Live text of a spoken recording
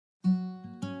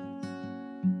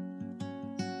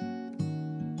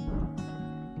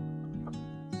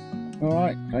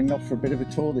Alright, going off for a bit of a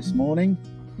tour this morning.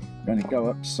 Going to go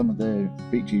up to some of the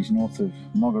beaches north of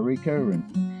Margarita and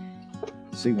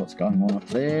see what's going on up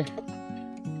there.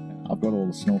 I've got all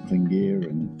the snorkeling gear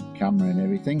and camera and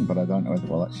everything, but I don't know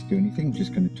whether I'll actually do anything.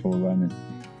 Just going to tour around and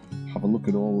have a look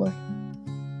at all the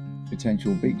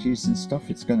potential beaches and stuff.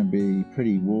 It's going to be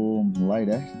pretty warm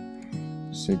later.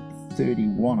 Said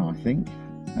 31, I think.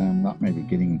 That may be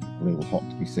getting a little hot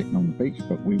to be sitting on the beach,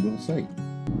 but we will see.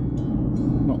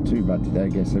 Not too bad today. I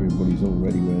guess everybody's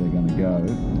already where they're going to go,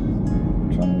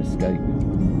 trying to escape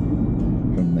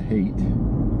from the heat,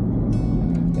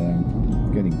 and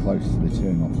getting close to the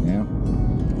turn off now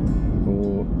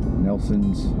for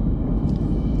Nelson's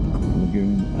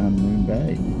Lagoon and Moon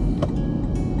Bay.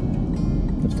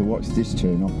 Have to watch this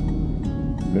turn off,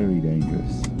 very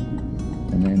dangerous,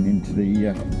 and then into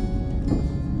the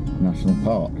national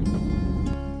park.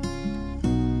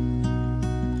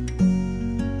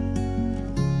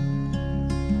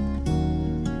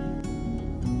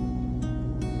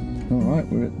 Alright,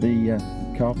 we're at the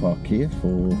car park here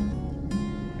for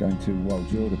going to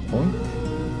Wajurda Point,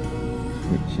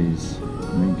 which is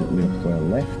immediately up to our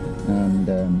left, and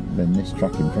then this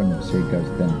track in front of us here goes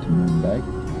down to Moon Bay.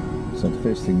 So the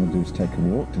first thing we'll do is take a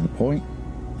walk to the point,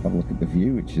 have a look at the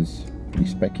view, which is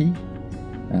pretty specky,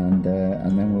 and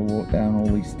then we'll walk down all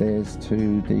these stairs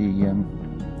to the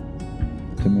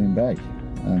to Moon Bay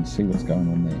and see what's going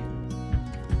on there.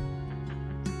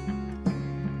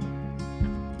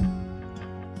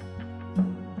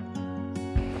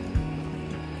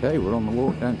 Okay, we're on the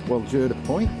walk down to Wajurda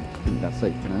Point. I think that's how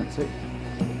you pronounce it.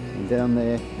 And down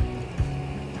there,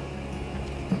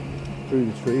 through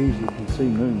the trees, you can see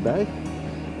Moon Bay.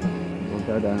 We'll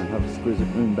go down and have a squiz at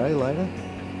Moon Bay later.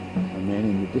 And then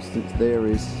in the distance there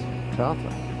is Carter.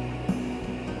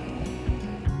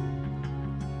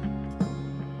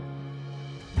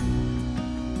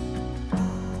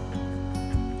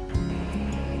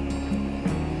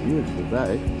 Beautiful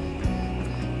day.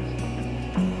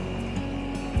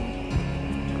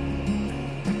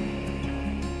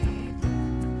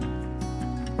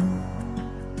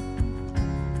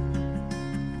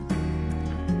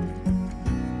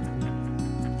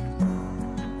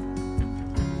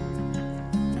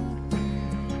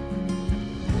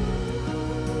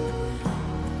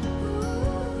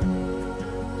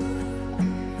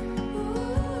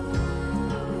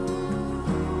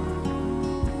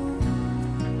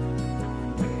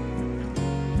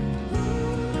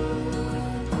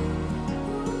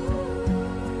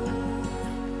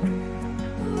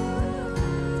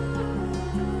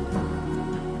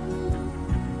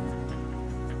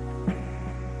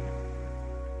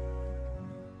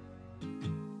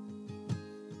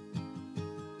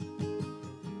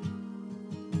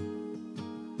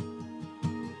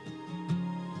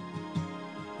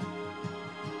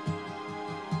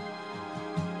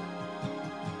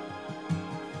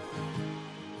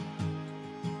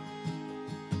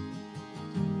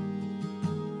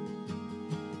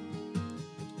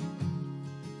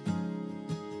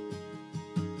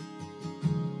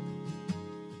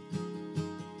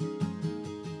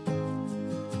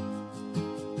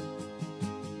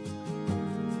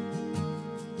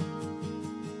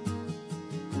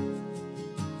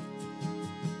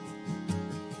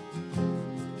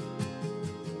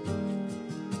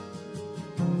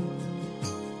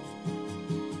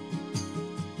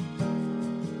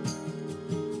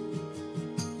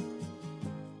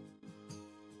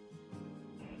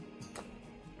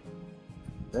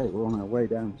 Okay, we're on our way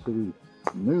down to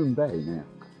Moon Bay now.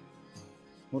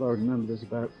 What I remember, there's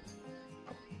about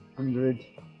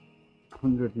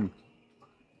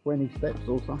 120 steps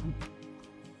or something.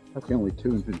 That's only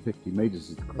 250 metres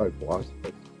as the crow flies,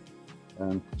 but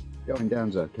going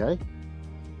down's okay.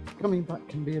 Coming back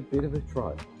can be a bit of a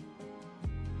trial.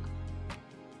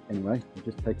 Anyway, we'll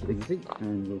just take it easy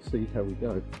and we'll see how we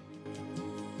go.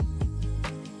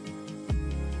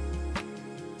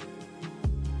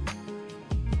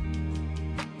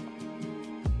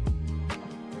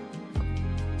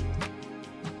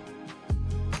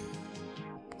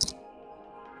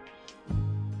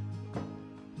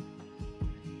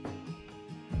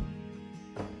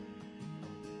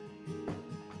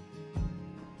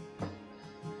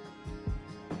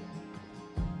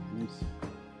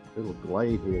 Little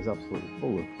glade here is absolutely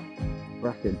full of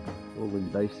bracken, all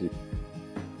invasive.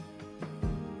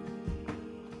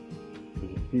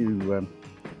 There's a few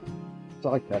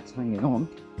cycads hanging on,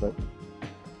 but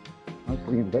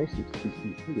mostly invasive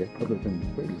species here, other than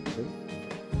the trees.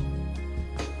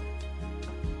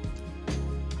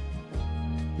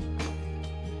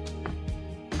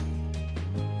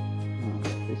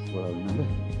 This is what I remember.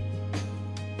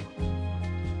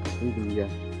 see the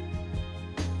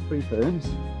tree ferns.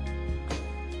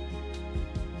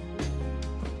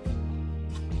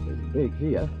 It's big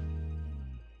here,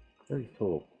 very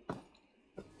tall.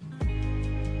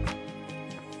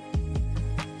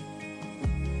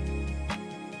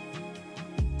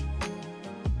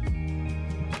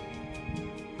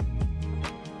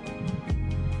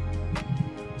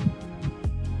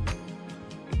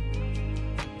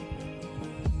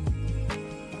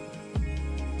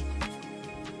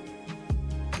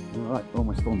 Right,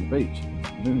 almost on the beach,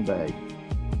 Moon Bay.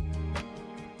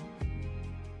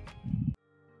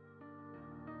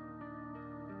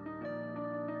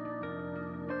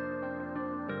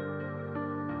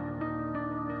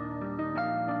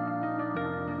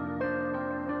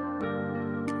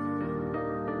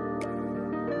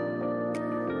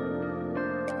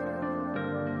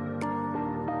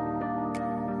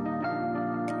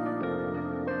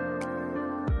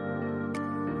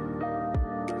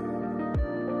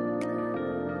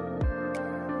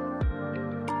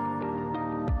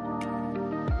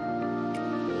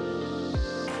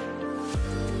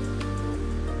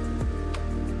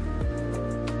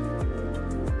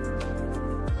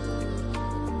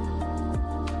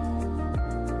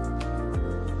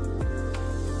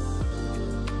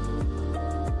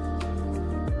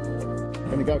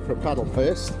 Going to go for a paddle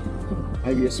first,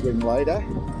 maybe a swim later.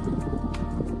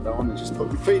 Go on and just put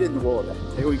your feet in the water.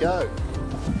 Here we go.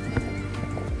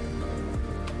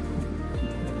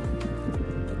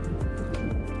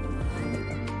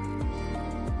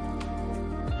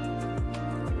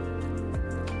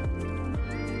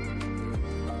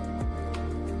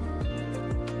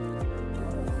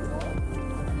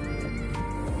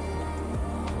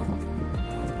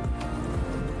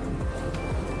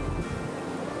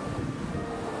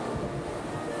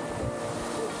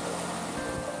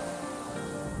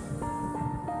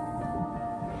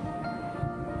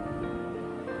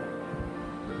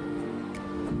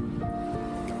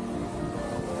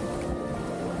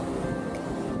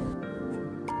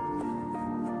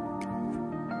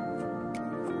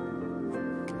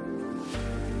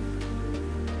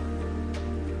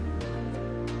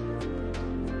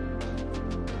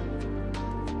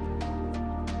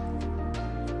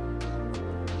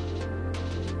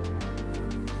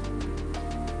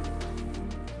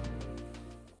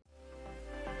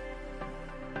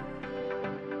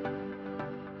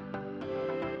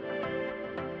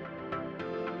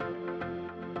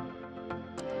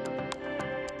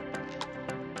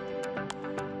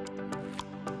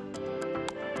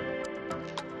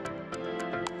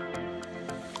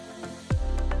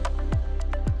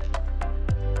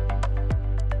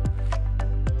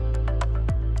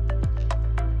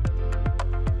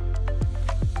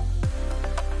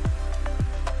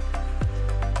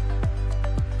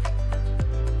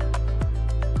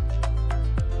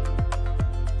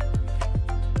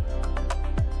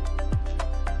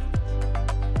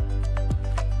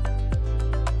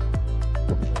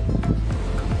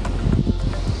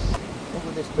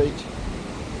 Beach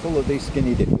full of these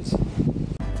skinny dippers.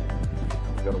 We've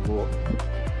got to walk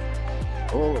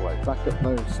all the way back up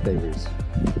those stairs.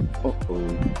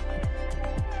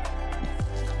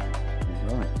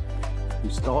 Right, you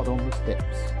start on the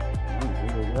steps.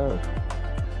 Here we go.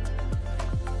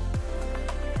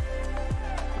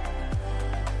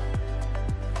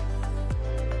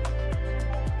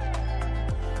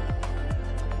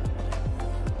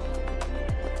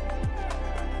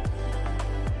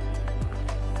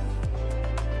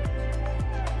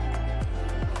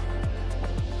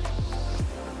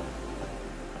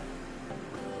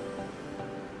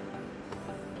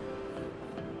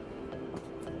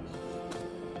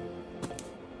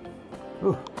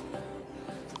 Ooh,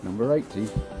 number 80.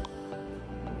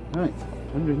 Right,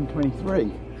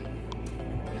 123.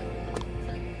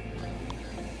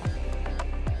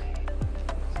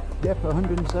 Yep,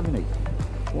 170.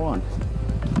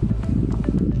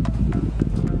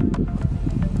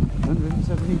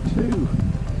 172.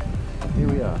 Here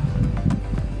we are.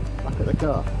 Back at the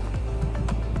car.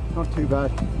 Not too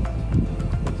bad.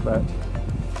 It's about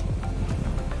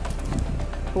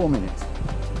 4 minutes.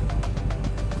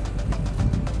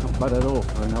 Bad at all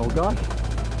for an old guy.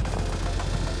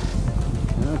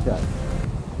 Okay,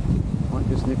 might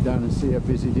just nip down and see how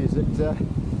busy it is at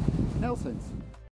Nelson's.